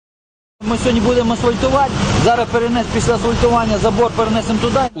Ми сьогодні будемо асфальтувати, зараз після асфальтування забор перенесемо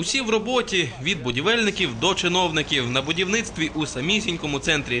туди. Усі в роботі, від будівельників до чиновників. На будівництві у самісінькому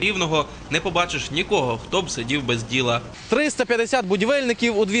центрі Рівного не побачиш нікого, хто б сидів без діла. 350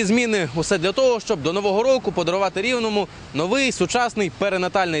 будівельників у 2 зміни. Усе для того, щоб до Нового року подарувати Рівному новий сучасний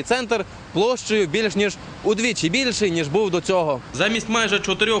перинатальний центр площею більш ніж удвічі більший, ніж був до цього. Замість майже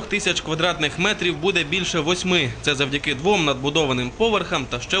 4 тисяч квадратних метрів буде більше 8. Це завдяки 2 надбудованим поверхам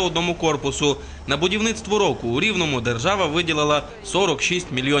та ще одному корпусу. На будівництво року у Рівному держава виділила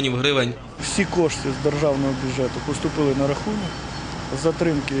 46 мільйонів гривень. Всі кошти з державного бюджету поступили на рахунок,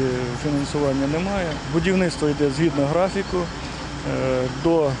 затримки фінансування немає. Будівництво йде згідно графіку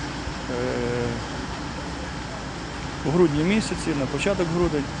до грудня місяці, на початок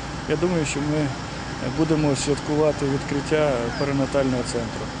грудня. Я думаю, що ми будемо святкувати відкриття перинатального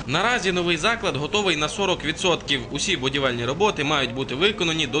центру. Наразі новий заклад готовий на 40%. Усі будівельні роботи мають бути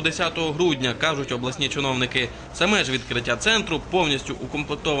виконані до 10 грудня, кажуть обласні чиновники. Саме ж відкриття центру, повністю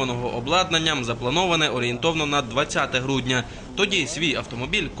укомплектованого обладнанням, заплановане орієнтовно на 20 грудня. Тоді свій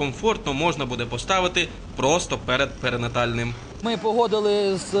автомобіль комфортно можна буде поставити просто перед перинатальним. Ми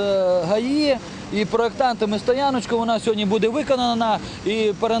погодили з ГАІ і проєктантами стояночку, вона сьогодні буде виконана,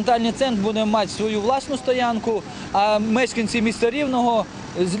 і перинатальний центр буде мати свою власну стоянку, а мешканці міста Рівного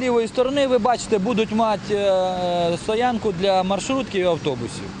з лівої сторони, ви бачите, будуть мати стоянку для маршрутків і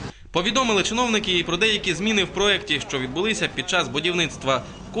автобусів. Повідомили чиновники і про деякі зміни в проєкті, що відбулися під час будівництва.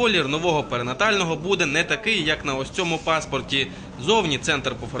 Колір нового перинатального буде не такий, як на ось цьому паспорті. Зовні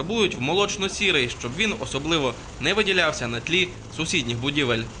центр пофарбують в молочно-сірий, щоб він особливо не виділявся на тлі сусідніх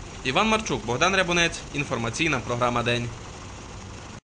будівель. Іван Марчук, Марчук Реконструкція Перинатального. Інформаційна програма «День».